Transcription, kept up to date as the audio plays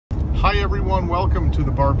Hi everyone, welcome to the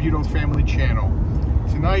Barbuto Family channel.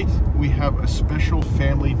 Tonight we have a special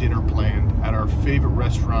family dinner planned at our favorite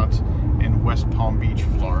restaurant in West Palm Beach,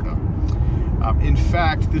 Florida. In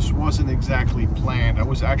fact, this wasn't exactly planned. I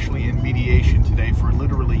was actually in mediation today for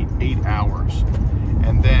literally 8 hours.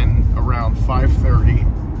 And then around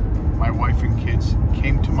 5:30, my wife and kids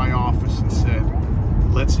came to my office and said,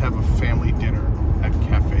 let's have a family dinner at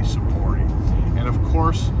Cafe Sapori. And of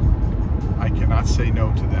course, I cannot say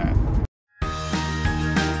no to that.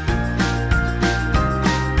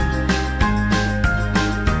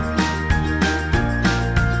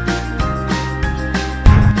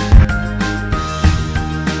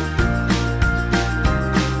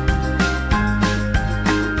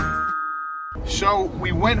 So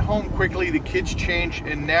we went home quickly, the kids changed,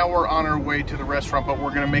 and now we're on our way to the restaurant, but we're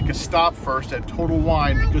gonna make a stop first at Total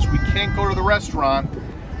Wine because we can't go to the restaurant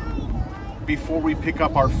before we pick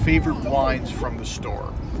up our favorite wines from the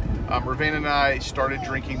store. Ravana and I started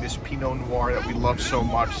drinking this Pinot Noir that we love so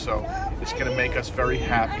much, so it's gonna make us very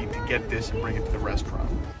happy to get this and bring it to the restaurant.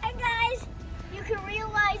 Hey guys, you can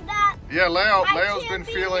realize that. Yeah, Leo's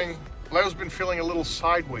been feeling a little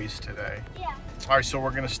sideways today. Yeah. All right, so we're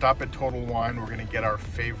gonna stop at Total Wine. We're gonna get our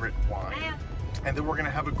favorite wine. And then we're gonna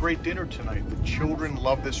have a great dinner tonight. The children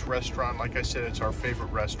love this restaurant. Like I said, it's our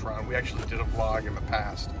favorite restaurant. We actually did a vlog in the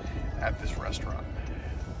past at this restaurant.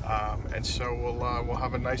 And so we'll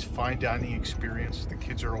have a nice fine dining experience. The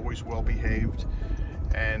kids are always well behaved.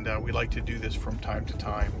 And we like to do this from time to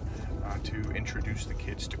time to introduce the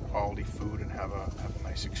kids to quality food and have a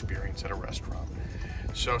nice experience at a restaurant.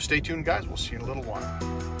 So stay tuned, guys. We'll see you in a little while.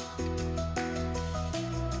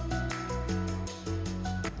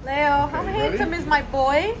 Leo, how handsome is my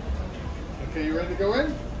boy? Okay, you ready to go in?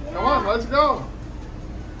 Yeah. Come on, let's go.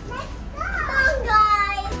 Let's go. Come on,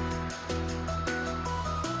 guys.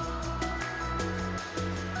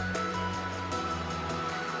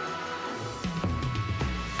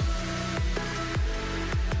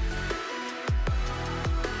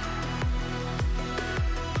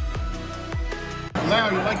 Leo,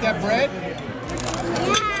 you like that bread?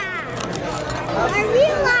 Yeah. I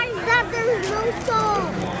realized that there's no salt.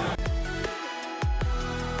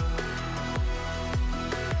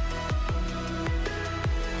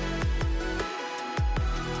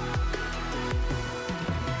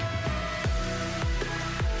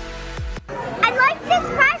 I like this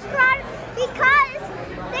restaurant because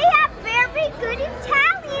they have very good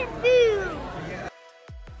Italian food.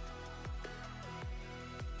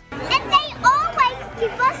 And they always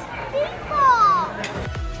give us meatballs.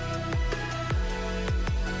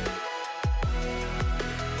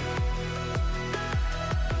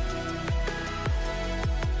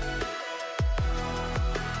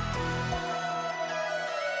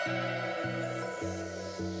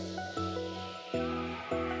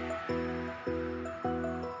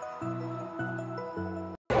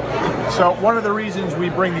 So one of the reasons we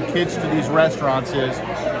bring the kids to these restaurants is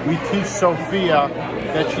we teach Sophia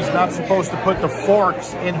that she's not supposed to put the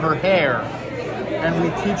forks in her hair. And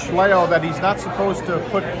we teach Leo that he's not supposed to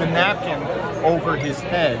put the napkin over his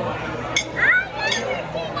head.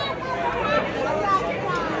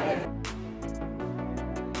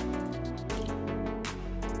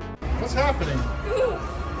 What's happening?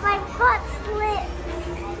 My butt slipped.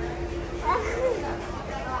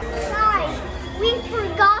 Guys, we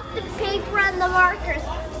forgot the paper and the markers,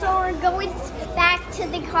 so we're going back to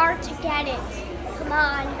the car to get it. Come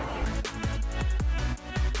on.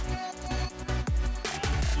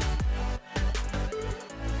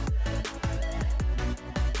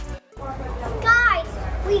 Guys,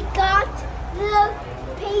 we got the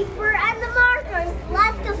paper and the markers.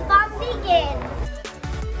 Let the fun begin.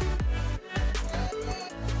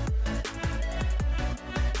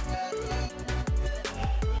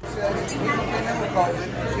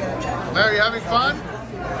 Leo, you having fun?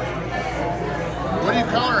 What are you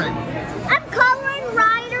coloring? I'm coloring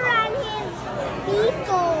Ryder and his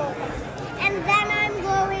beetle. And then I'm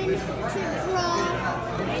going to draw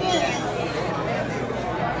this.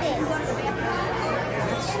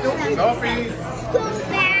 Sophie, So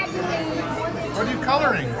badly. what are you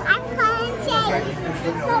coloring? I'm coloring Chase.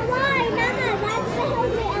 But why? Mama, that's the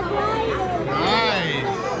helmet of Ryder. Nice.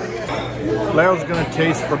 Leo's going to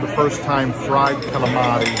taste for the first time fried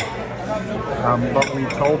calamari, but we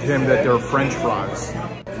told him that they're French fries.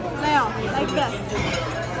 Leo, like this.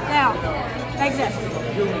 Leo, like this.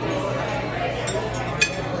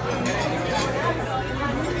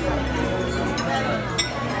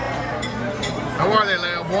 How are they,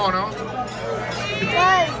 Leo? Buono?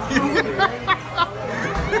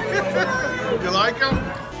 You like them?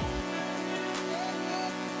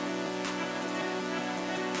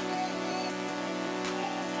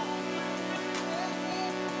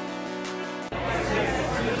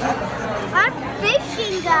 I'm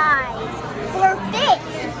fishing, guys. Or fish.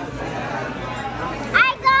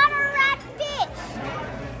 I got a red fish.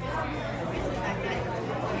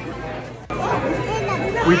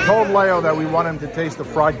 We told Leo that we want him to taste the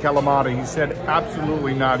fried calamari. He said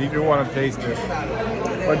absolutely not. He didn't want to taste it.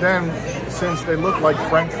 But then, since they look like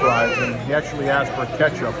French fries, and he actually asked for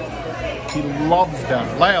ketchup, he loves them.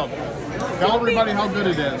 Leo, tell everybody how good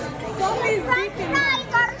it is. French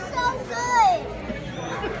fries are so good.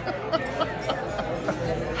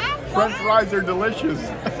 French fries are delicious.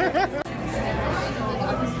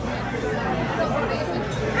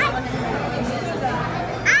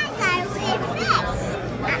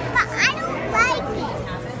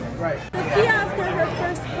 Sophia, after her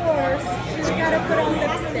first course, she's got to put on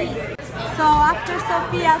lipstick. So after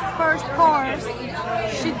Sophia's first course,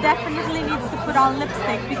 she definitely needs to put on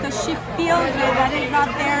lipstick because she feels it that it's not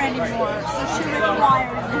there anymore. So she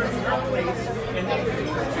requires it.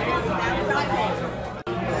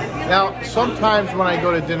 Now, sometimes when I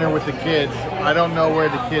go to dinner with the kids, I don't know where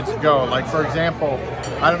the kids go. Like, for example,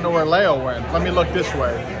 I don't know where Leo went. Let me look this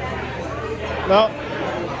way. No.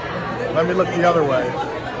 Let me look the other way.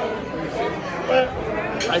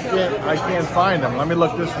 I can't find him. Let me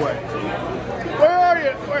look this way. Where are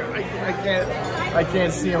you? I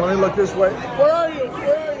can't see him. Let me look this way. Where are you?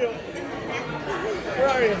 Where are you? Where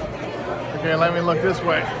are you? Okay, let me look this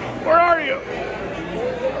way. Where are you?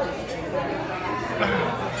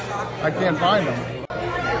 I can't find him.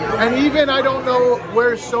 And even I don't know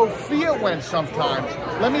where Sophia went sometimes.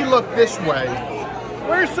 Let me look this way.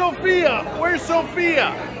 Where's Sophia? Where's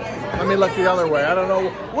Sophia? Let me look the other way. I don't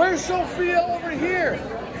know. Where's Sophia over here?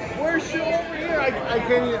 Where's she over here? I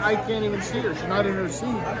can't even see her. She's not in her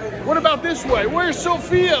seat. What about this way? Where's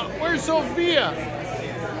Sophia? Where's Sophia?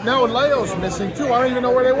 No, Leo's missing too. I don't even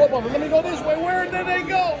know where they went. Let me go this way. Where did they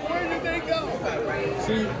go? Where did they go?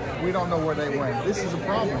 See, we don't know where they went. This is a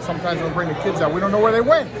problem. Sometimes when we bring the kids out, we don't know where they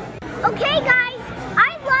went. Okay, guys.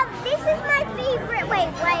 This is my favorite. Wait.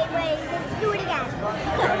 Let's do it again.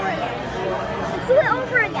 Let's do it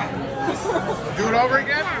over again. Do it over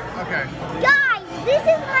again? Yeah. Okay. Guys, this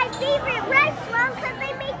is my favorite restaurant because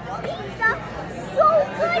they make pizza so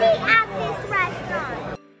good at this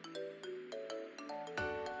restaurant.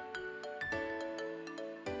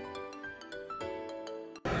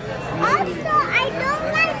 Also, I don't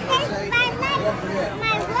like this, but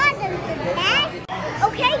my water's the best.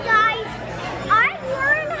 Okay, guys, I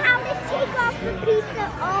learned how to take off the pizza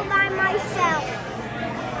all by myself.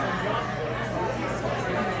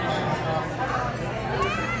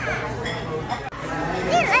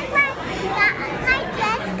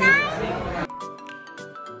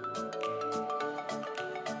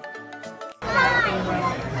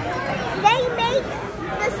 They make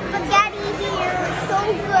the spaghetti here so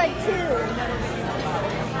good too.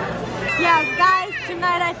 Yes, guys,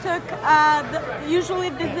 tonight I took, usually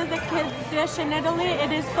this is a kid's dish in Italy.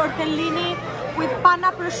 It is tortellini with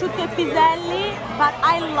panna prosciutto e piselli, but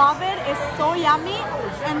I love it. It's so yummy.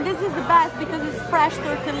 And this is the best because it's fresh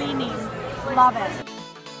tortellini. Love it.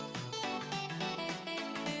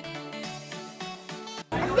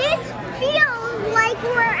 This feels like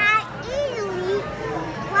we're at Italy,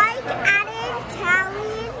 like at an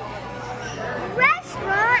Italian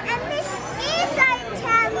restaurant, and this is an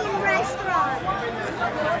Italian restaurant.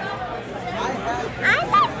 I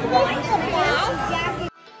like this the best.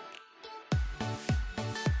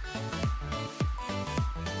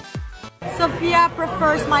 Sophia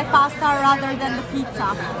prefers my pasta rather than the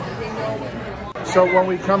pizza. So when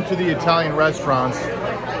we come to the Italian restaurants,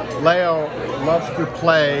 Leo loves to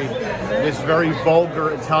play this very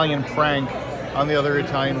vulgar Italian prank on the other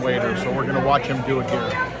Italian waiters. So we're going to watch him do it here.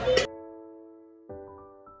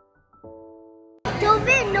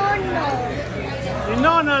 Dove nonno? Il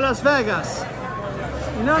nonno è Las Vegas.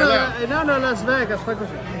 Il nonno è Las Vegas, fai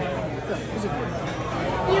così. Così.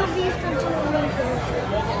 Io ho visto il tuo amico.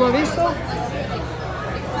 Tu hai visto?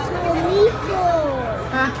 Tuo amico.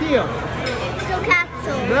 Anch'io. Sto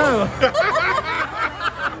cazzo. Bravo.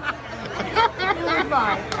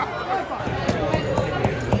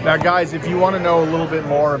 Now guys, if you want to know a little bit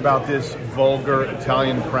more about this vulgar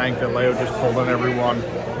Italian prank that Leo just pulled on everyone,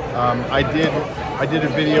 I did a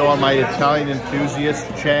video on my Italian enthusiast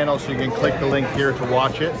channel, so you can click the link here to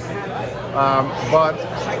watch it. But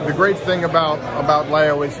the great thing about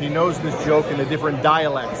Leo is he knows this joke in the different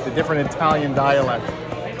dialects, the different Italian dialects.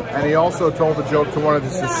 And he also told the joke to one of the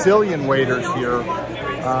Sicilian waiters here,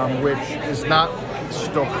 which is not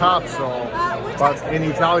sto cazzo, but in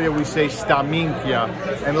Italia we say sta minchia,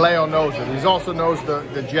 and Leo knows it. He also knows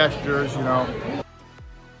the gestures, you know.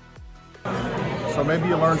 So So maybe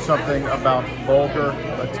you learned something about vulgar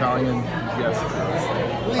Italian gestures.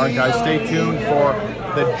 All right, guys, stay tuned for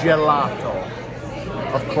the gelato.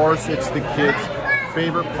 Of course, it's the kids'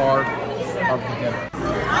 favorite part of the dinner.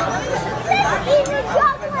 This is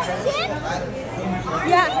chocolate chip?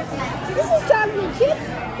 Yes. This is chocolate chip?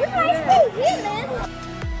 What nice thing here, man.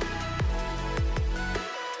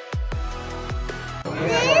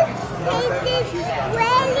 This is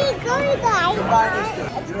really good, guys.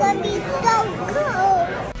 It's gonna be so cool.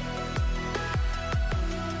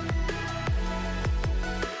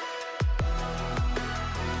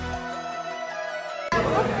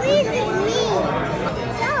 Pleasing me.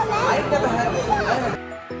 So let's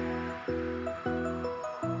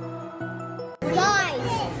Guys,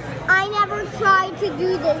 I never tried to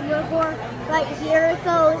do this before, but here it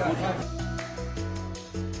goes.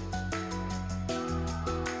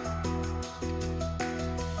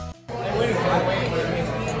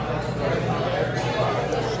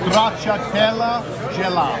 Stracciatella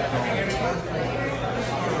gelato.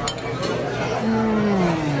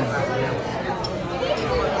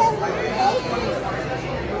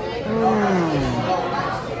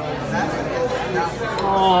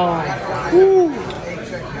 Oh, woo.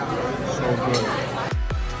 So good.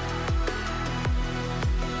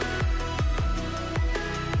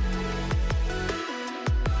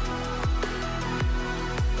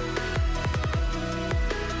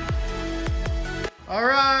 All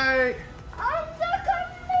right.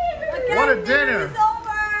 Okay, What a dinner. dinner is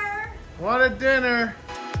over. What a dinner.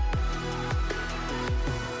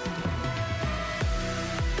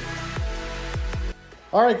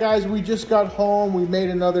 All right, guys, we just got home. We made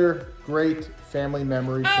another great family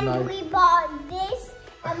memory tonight. And we bought this,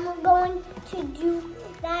 and we're going to do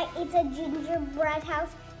that. It's a gingerbread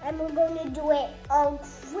house, and we're going to do it on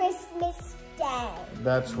Christmas Day.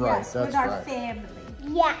 That's right. Yes, that's with our right. family.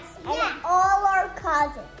 Yes, and all our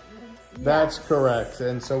cousins. That's correct.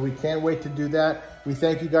 And so we can't wait to do that. We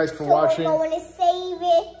thank you guys for watching. We're going to save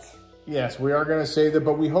it. Yes, we are going to save it,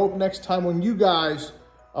 but we hope next time when you guys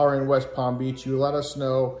are in West Palm Beach, you let us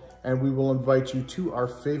know, and we will invite you to our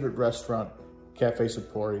favorite restaurant, Cafe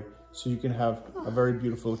Sapori, so you can have a very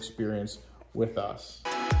beautiful experience with us.